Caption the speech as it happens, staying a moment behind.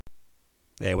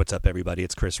Hey, what's up, everybody?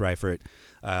 It's Chris Reifert.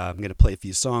 I'm going to play a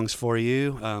few songs for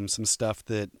you, some stuff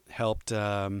that helped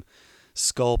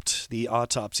sculpt the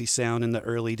Autopsy sound in the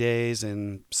early days,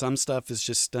 and some stuff is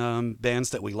just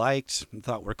bands that we liked and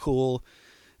thought were cool,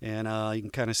 and you can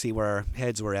kind of see where our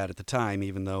heads were at the time,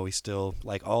 even though we still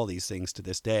like all these things to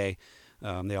this day.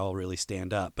 They all really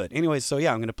stand up. But anyways, so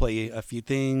yeah, I'm going to play a few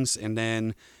things and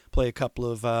then play a couple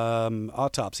of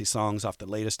Autopsy songs off the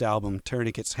latest album,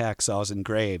 Tourniquets, Hacksaws, and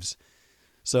Graves.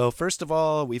 So first of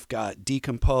all, we've got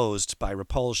Decomposed by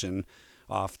Repulsion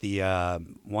off the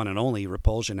one and only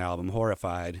Repulsion album,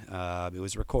 Horrified. It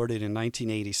was recorded in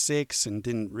 1986 and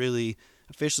didn't really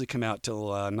officially come out till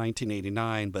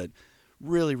 1989, but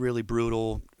really, really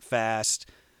brutal, fast,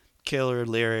 killer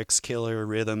lyrics, killer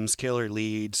rhythms, killer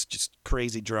leads, just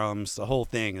crazy drums, the whole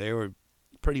thing. They were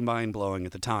pretty mind-blowing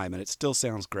at the time, and it still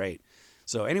sounds great.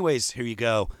 So anyways, here you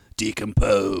go,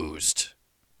 Decomposed.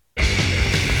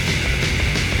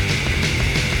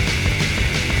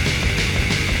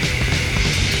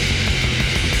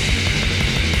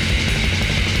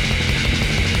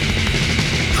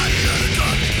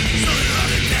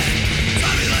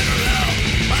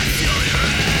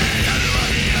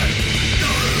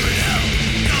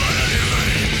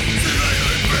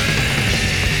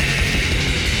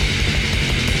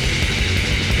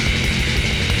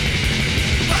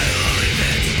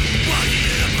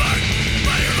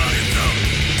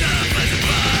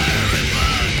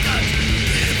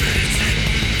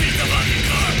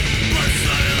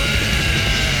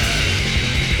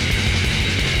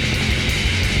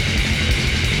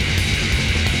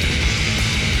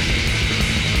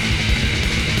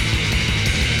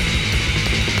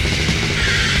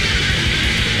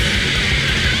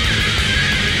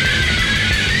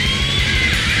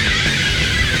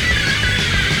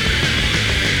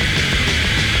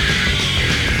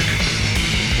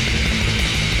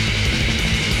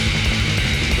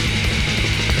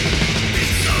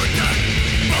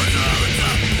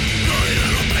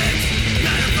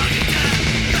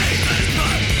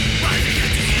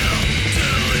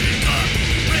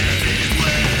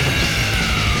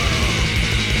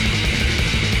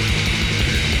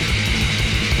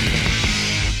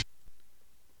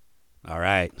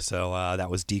 So that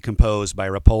was Decomposed by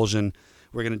Repulsion.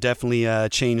 We're going to definitely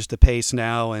change the pace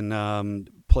now and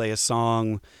play a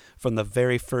song from the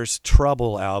very first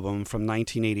Trouble album from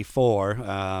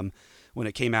 1984. When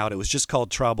it came out, it was just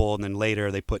called Trouble, and then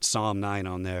later they put Psalm 9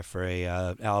 on there for a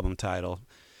album title.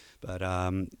 But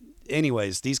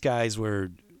anyways, these guys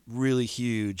were really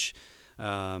huge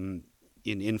in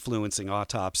influencing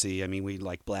Autopsy. I mean, we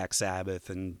like Black Sabbath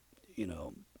and,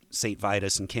 St.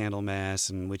 Vitus and Candlemass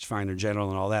and Witchfinder General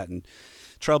and all that, and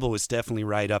Trouble was definitely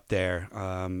right up there.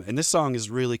 And this song is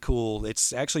really cool.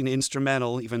 It's actually an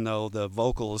instrumental, even though the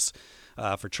vocals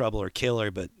for Trouble are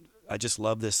killer, but I just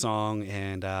love this song,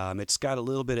 and it's got a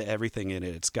little bit of everything in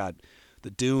it. It's got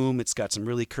the doom, it's got some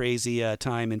really crazy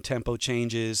time and tempo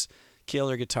changes,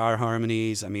 killer guitar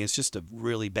harmonies. I mean, it's just a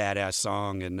really badass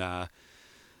song, and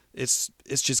it's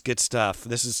just good stuff.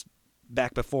 This is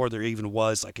back before there even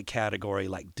was like a category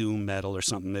like doom metal or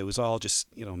something. It was all just,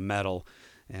 metal.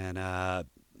 And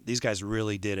these guys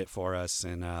really did it for us,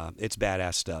 and it's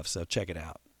badass stuff. So check it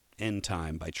out. End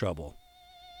Time by Trouble.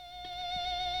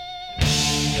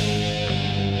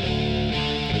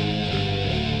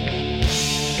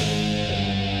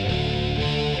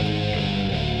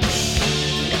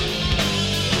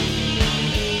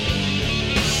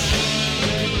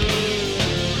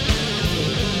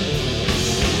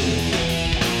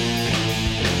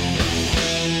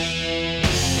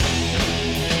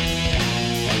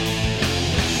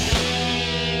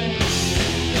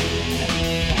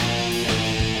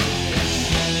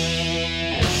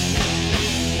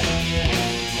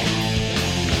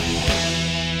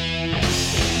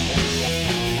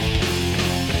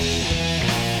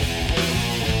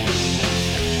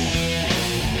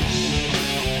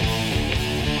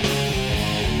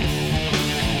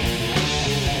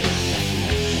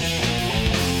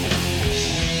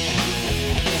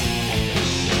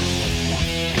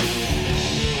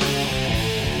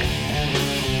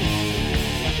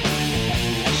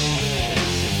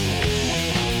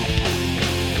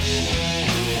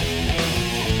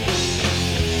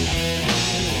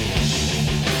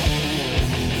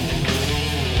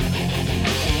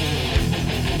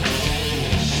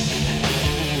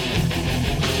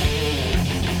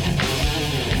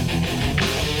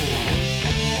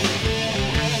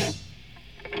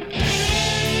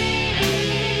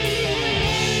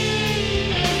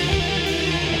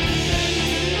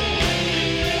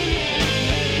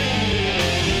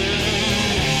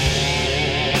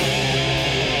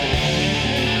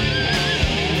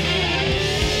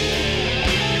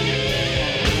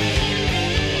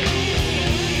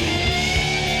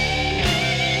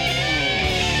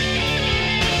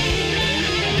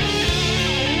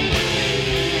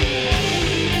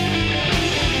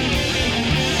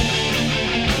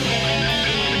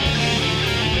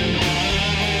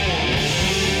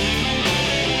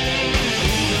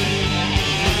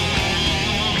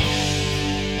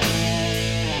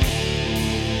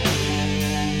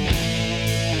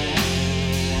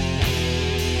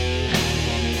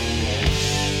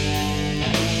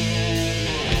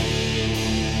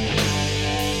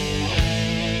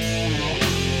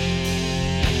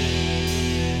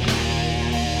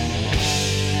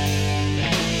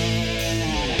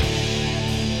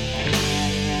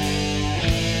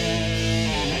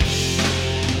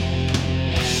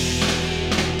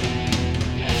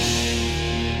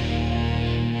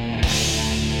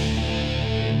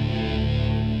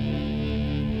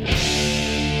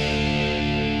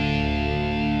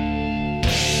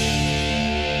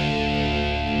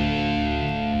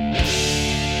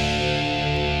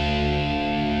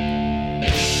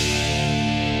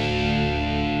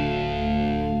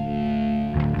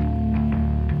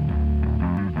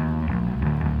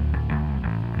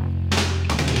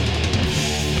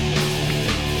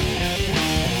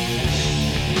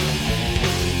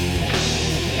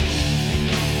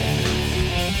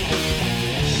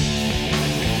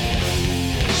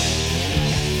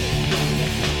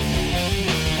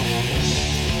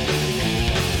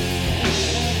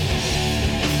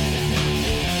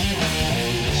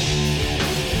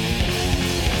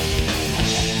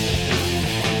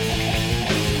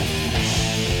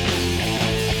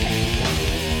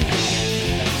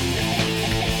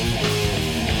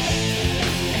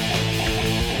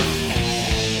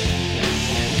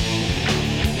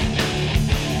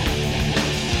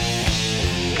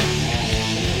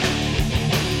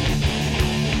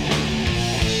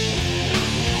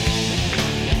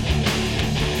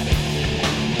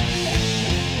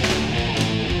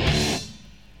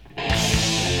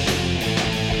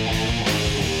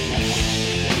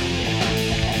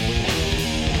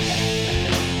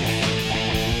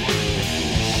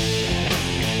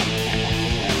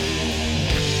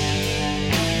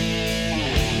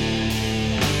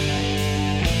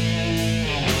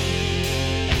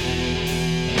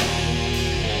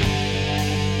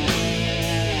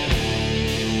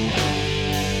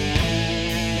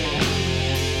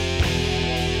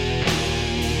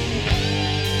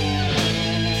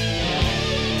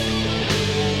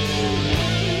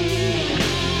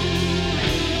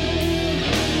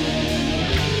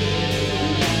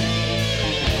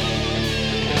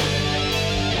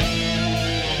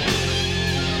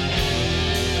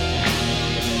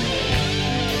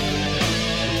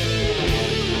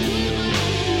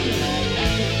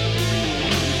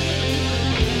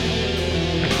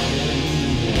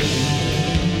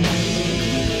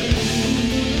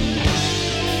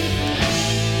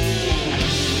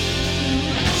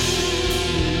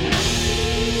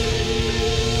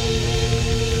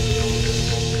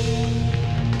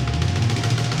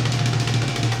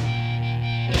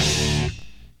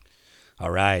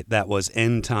 right, that was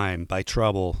End Time by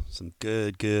Trouble. Some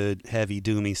good, good, heavy,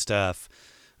 doomy stuff.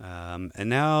 And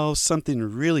now something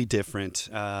really different.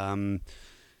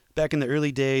 Back in the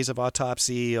early days of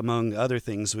Autopsy, among other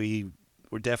things, we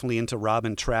were definitely into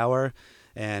Robin Trower.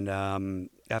 And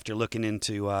after looking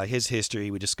into his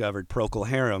history, we discovered Procol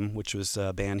Harum, which was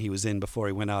a band he was in before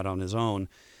he went out on his own.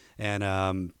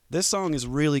 And this song is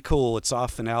really cool. It's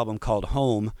off an album called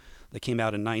Home that came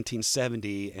out in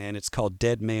 1970, and it's called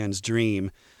Dead Man's Dream.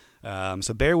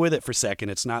 So bear with it for a second.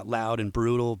 It's not loud and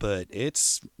brutal, but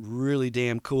it's really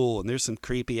damn cool, and there's some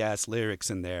creepy-ass lyrics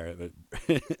in there.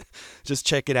 Just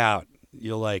check it out.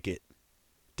 You'll like it.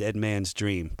 Dead Man's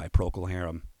Dream by Procol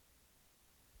Harum.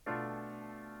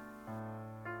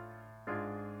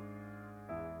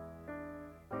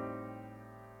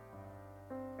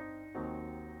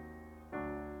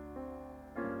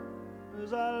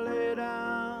 As I lay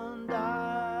down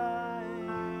dying,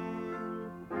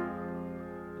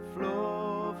 the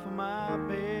floor for my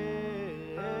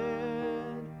bed,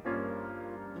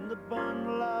 and the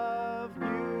bundle of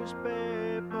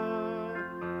newspaper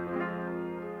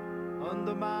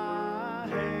under my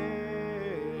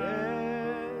head.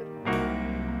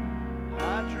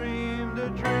 I dreamed a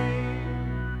dream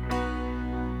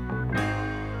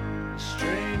the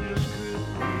strangest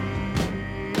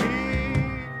could be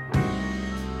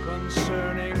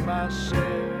concerning myself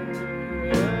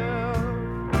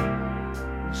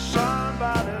and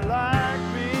somebody like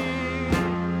me.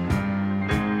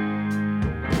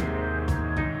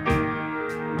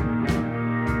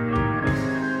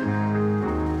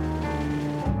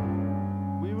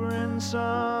 We were in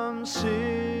some city,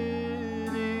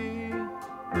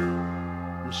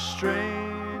 the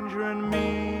stranger and me.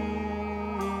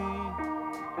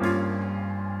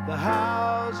 The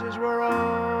houses were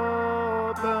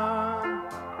open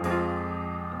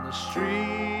and the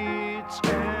streets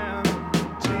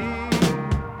empty.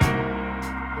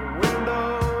 The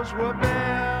windows were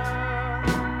bare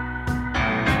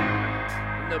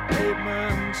and the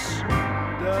pavements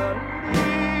dirty.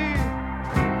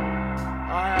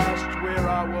 I asked where I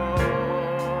was.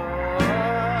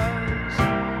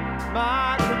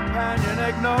 My companion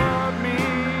ignored me.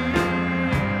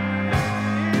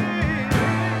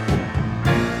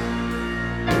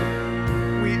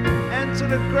 We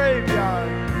entered a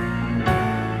graveyard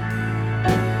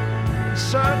and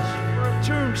searched for a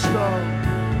tombstone.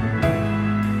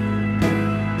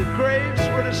 The graves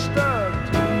were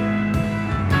disturbed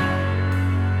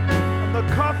and the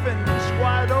coffins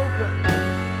wide open.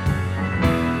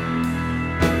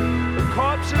 The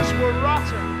corpses were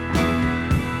rotten,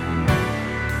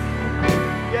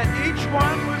 yet each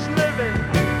one was living.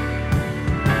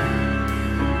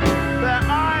 Their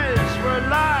eyes were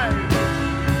alive,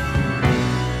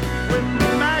 with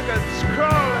maggots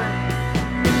crawling.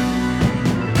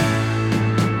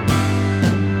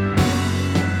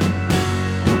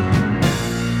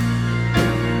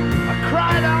 I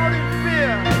cried out in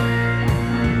fear,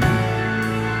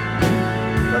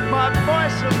 but my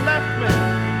voice had left me.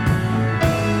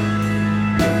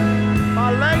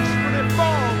 My legs were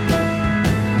deformed,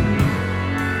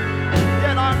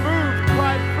 yet I moved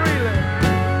quite freely.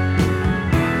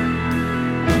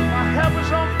 My head was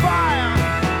on fire,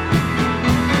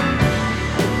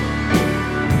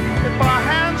 and my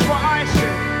hands were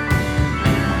icy.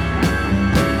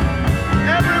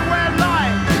 Everywhere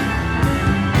light,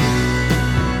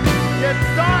 yet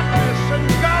darkness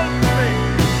engulfed me.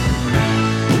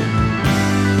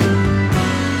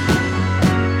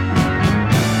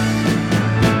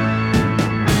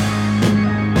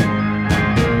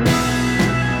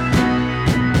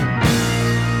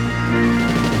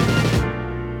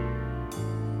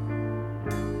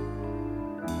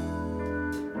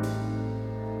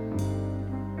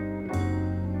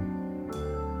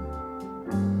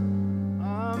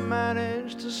 I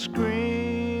managed to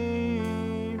scream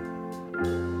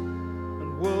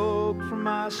and woke from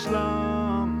my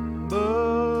slumber.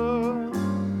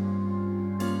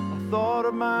 I thought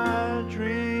of my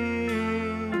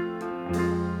dream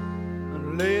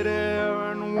and lay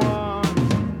there and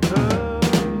wondered,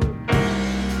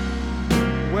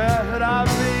 where had I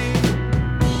been?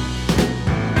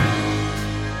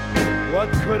 What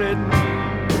could it mean?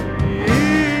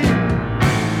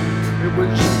 It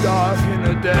was dark in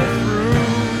a death room.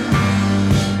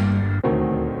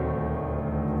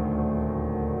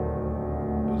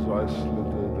 As I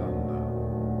slithered under.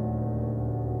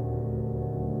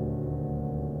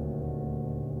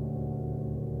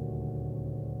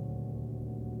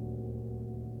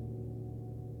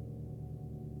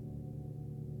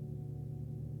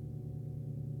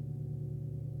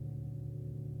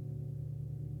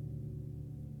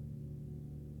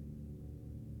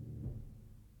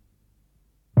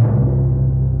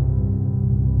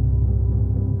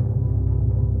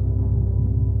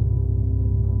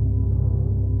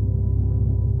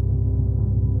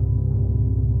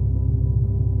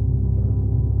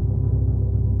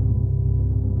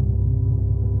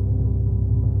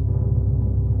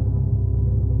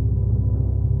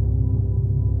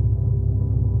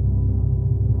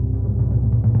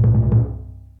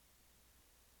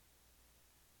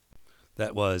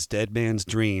 That was Dead Man's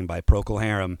Dream by Procol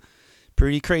Harum.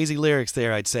 Pretty crazy lyrics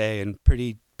there, I'd say, and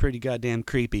pretty goddamn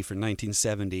creepy for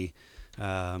 1970.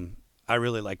 I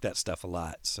really like that stuff a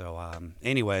lot. So,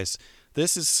 anyways,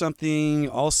 this is something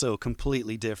also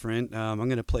completely different. I'm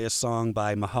going to play a song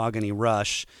by Mahogany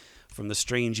Rush from the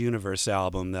Strange Universe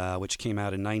album, which came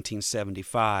out in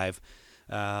 1975.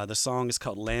 The song is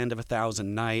called Land of a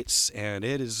Thousand Nights, and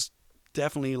it is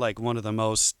definitely like one of the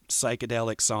most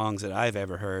psychedelic songs that I've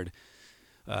ever heard.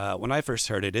 When I first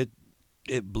heard it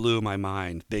it blew my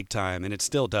mind big time, and it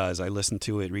still does. I listened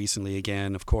to it recently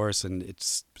again, of course, and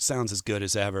it sounds as good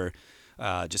as ever.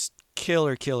 Just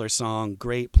killer song,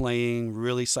 great playing,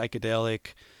 really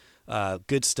psychedelic,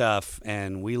 good stuff,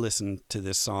 and we listened to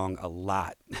this song a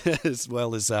lot, as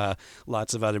well as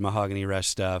lots of other Mahogany Rush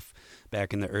stuff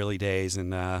back in the early days,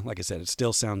 and like I said, it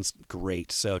still sounds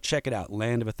great. So check it out,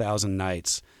 Land of a Thousand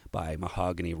Nights by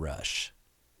Mahogany Rush.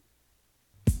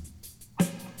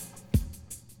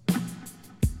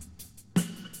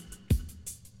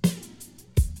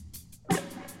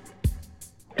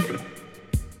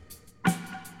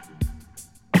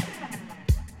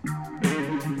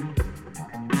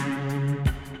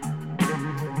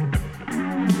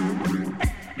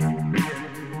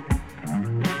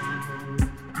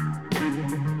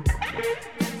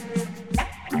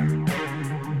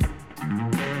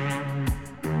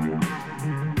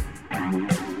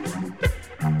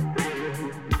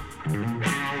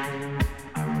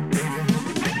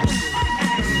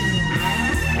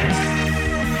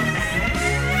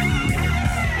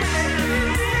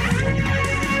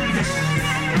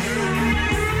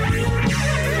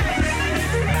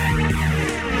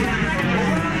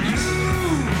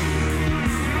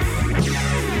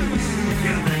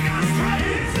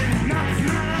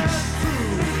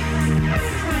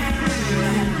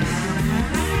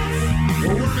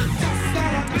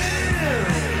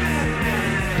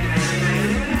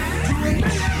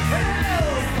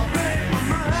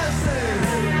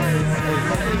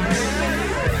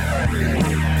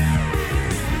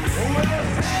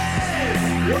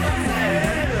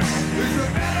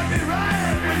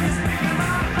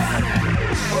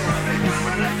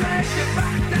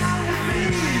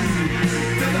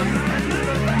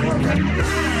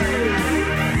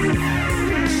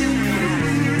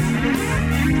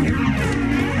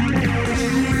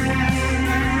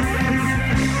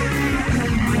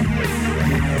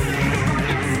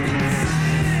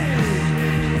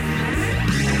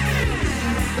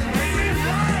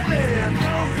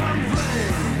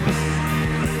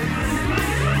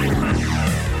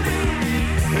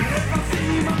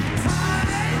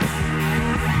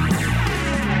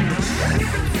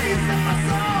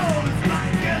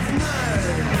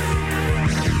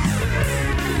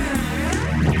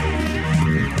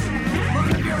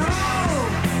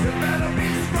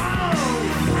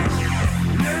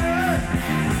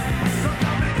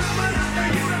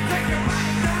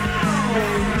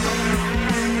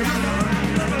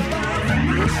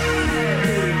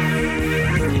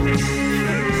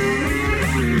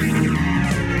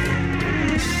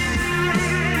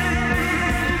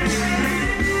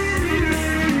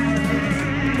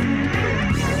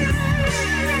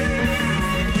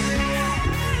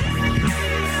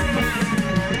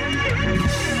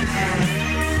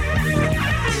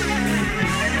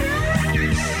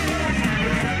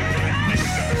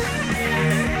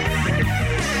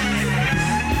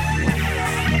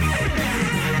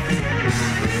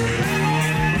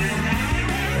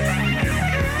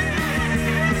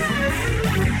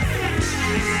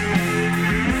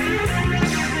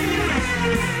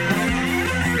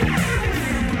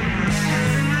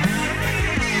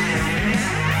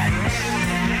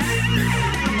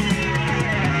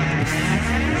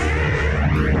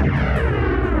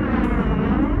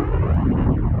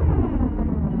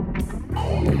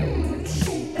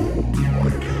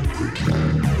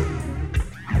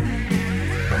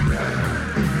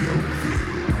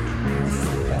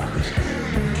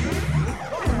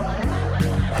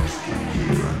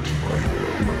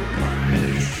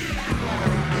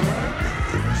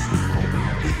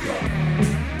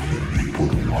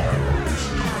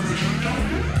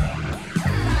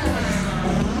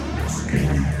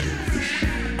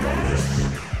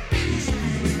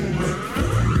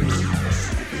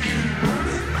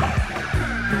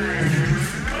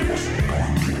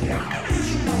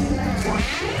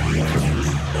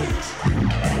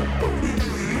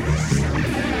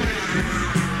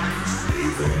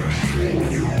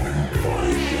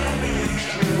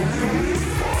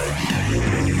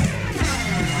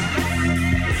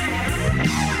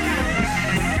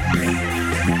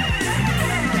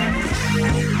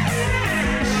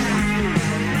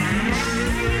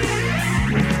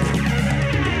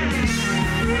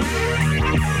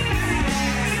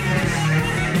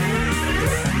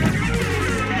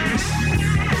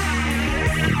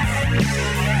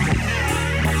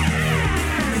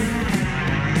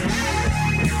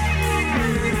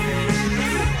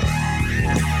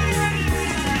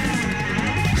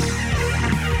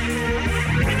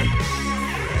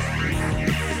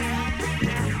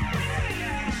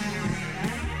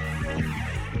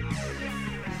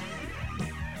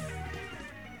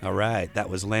 All right, that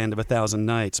was Land of a Thousand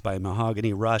Nights by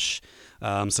Mahogany Rush.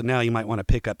 So now you might want to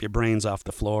pick up your brains off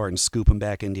the floor and scoop them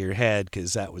back into your head,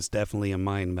 because that was definitely a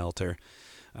mind melter.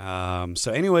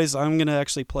 So anyways, I'm going to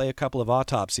actually play a couple of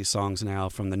Autopsy songs now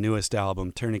from the newest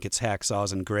album, Tourniquets,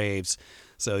 Hacksaws, and Graves,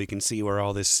 so you can see where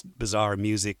all this bizarre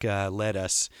music led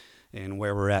us and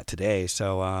where we're at today.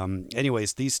 So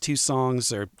anyways, these two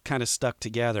songs are kind of stuck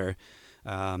together.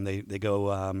 They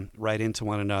go right into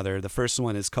one another. The first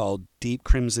one is called Deep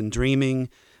Crimson Dreaming,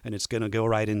 and it's going to go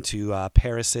right into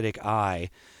Parasitic Eye.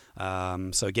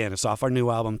 So again, it's off our new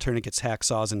album, Tourniquets,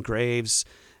 Hacksaws, and Graves,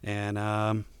 and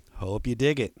hope you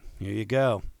dig it. Here you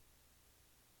go.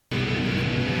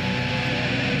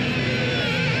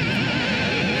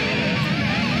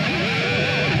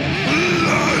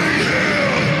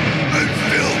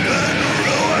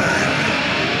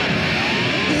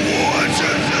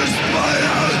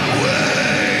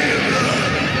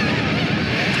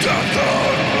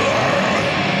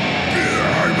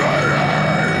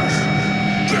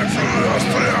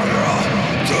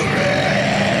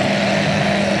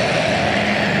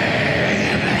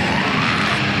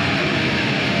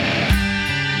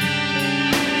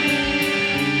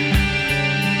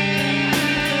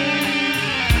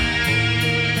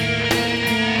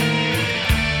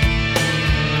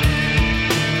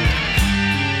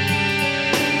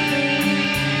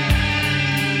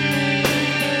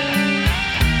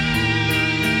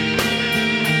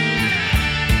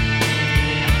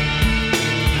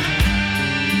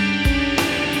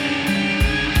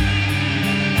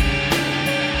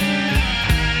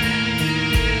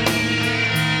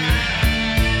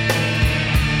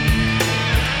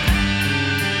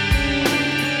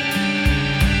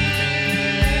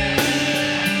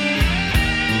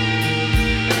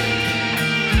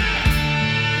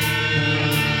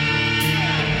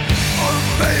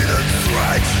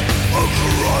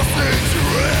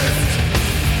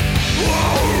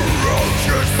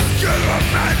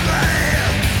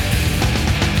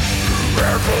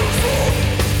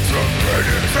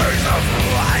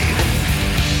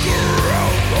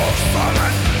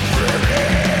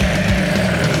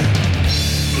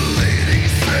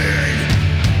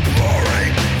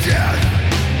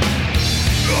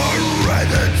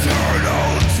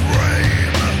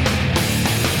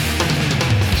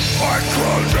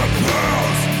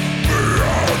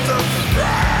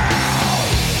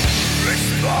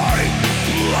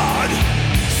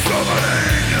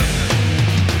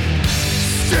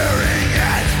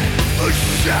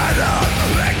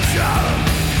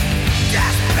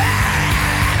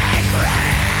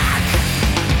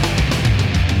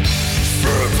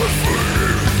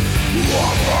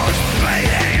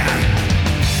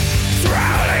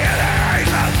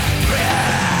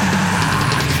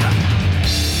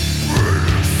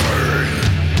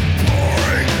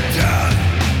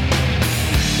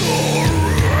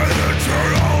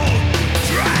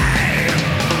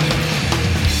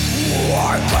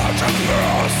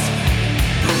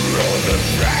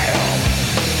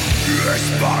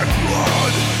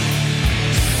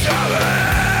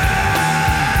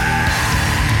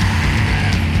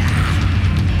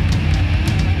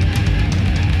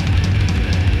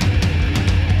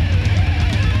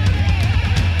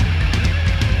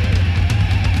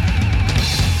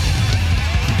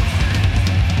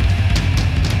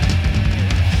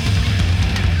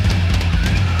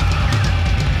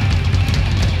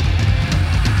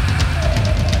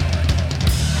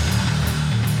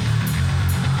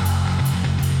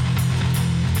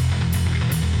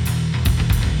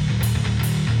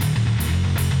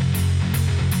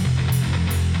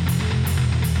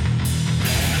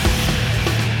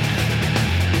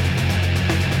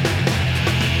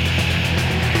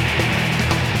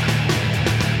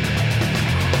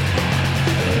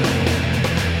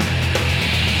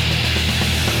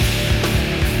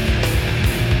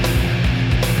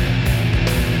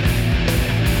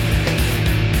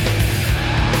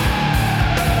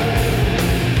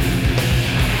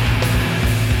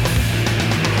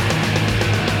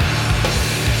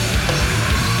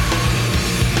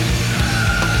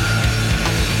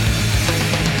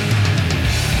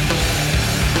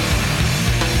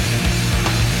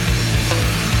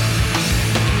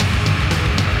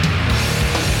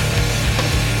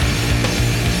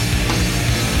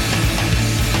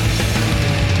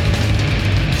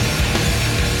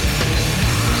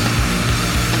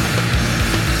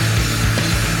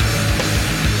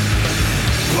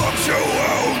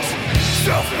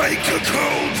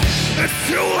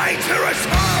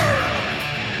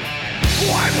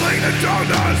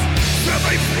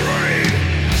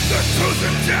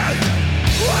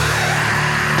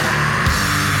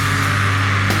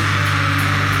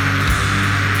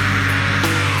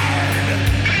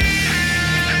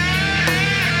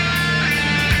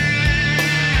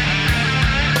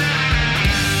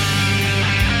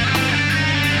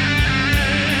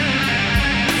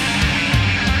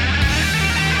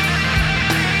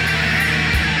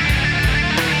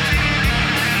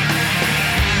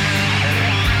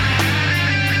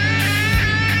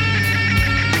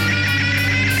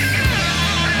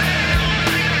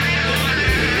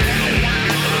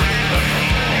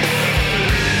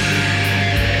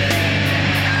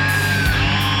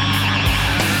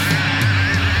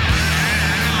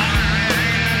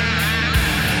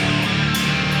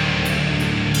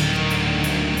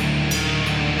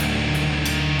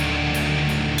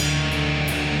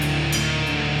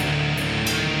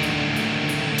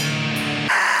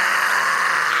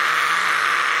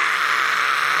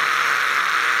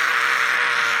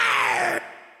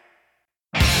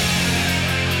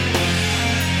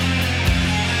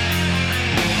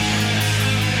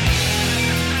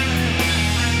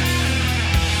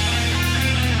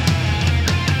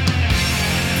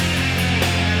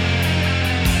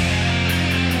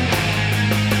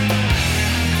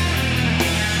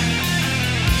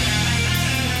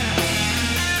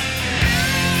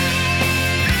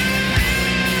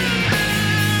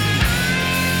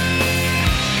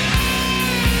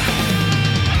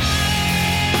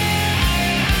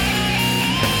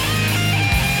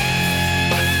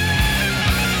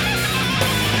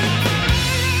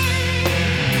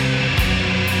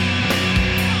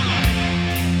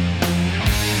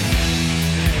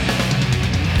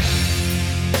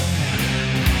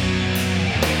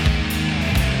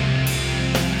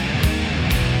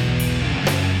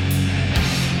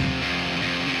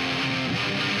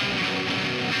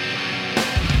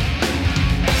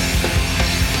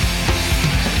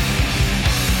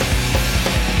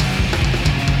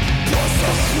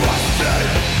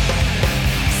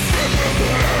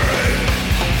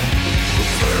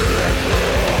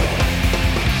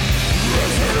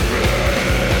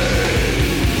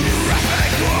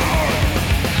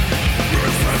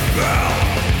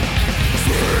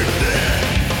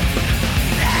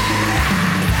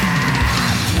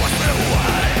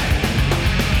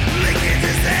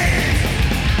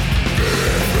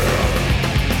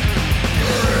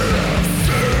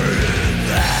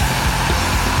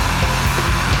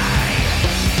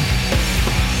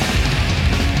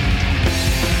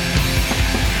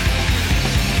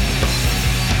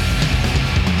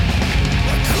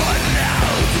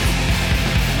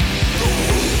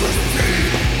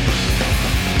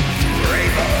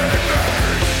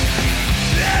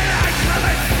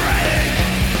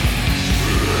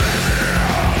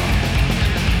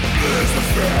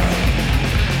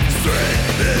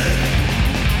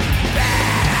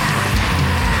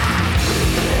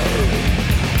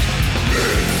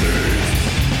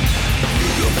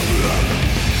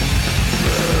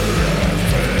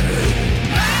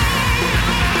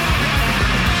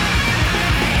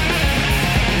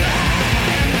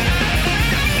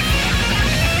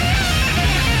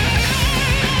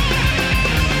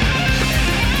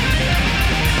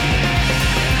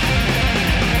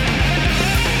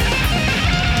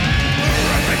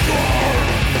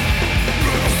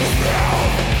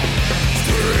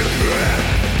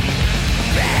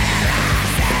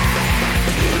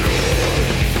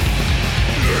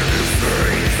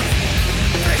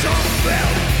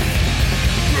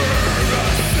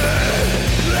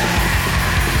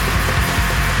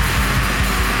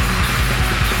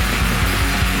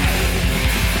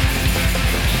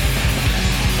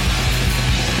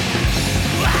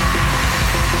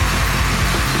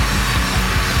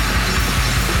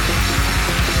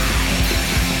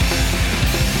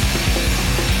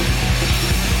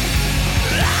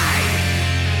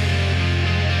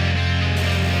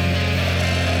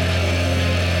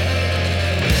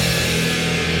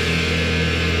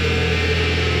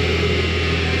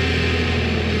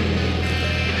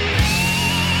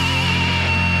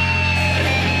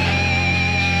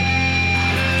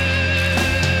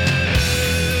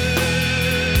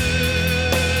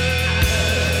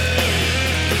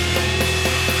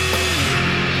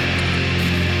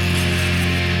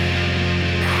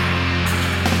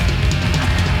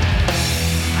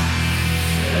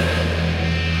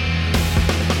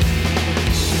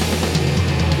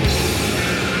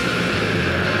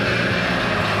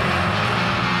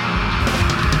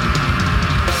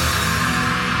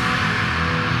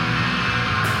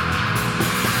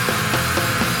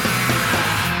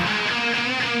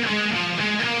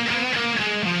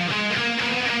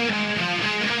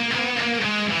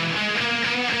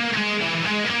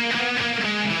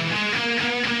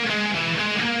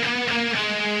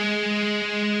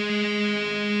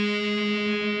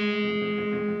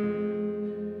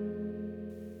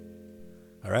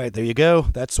 All right, there you go.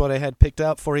 That's what I had picked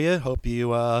out for you. Hope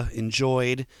you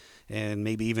enjoyed and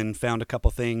maybe even found a couple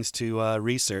things to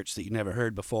research that you never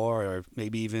heard before, or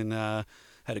maybe even had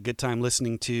a good time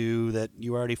listening to that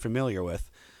you were already familiar with.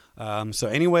 So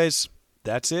anyways,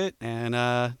 that's it,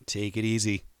 and take it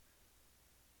easy.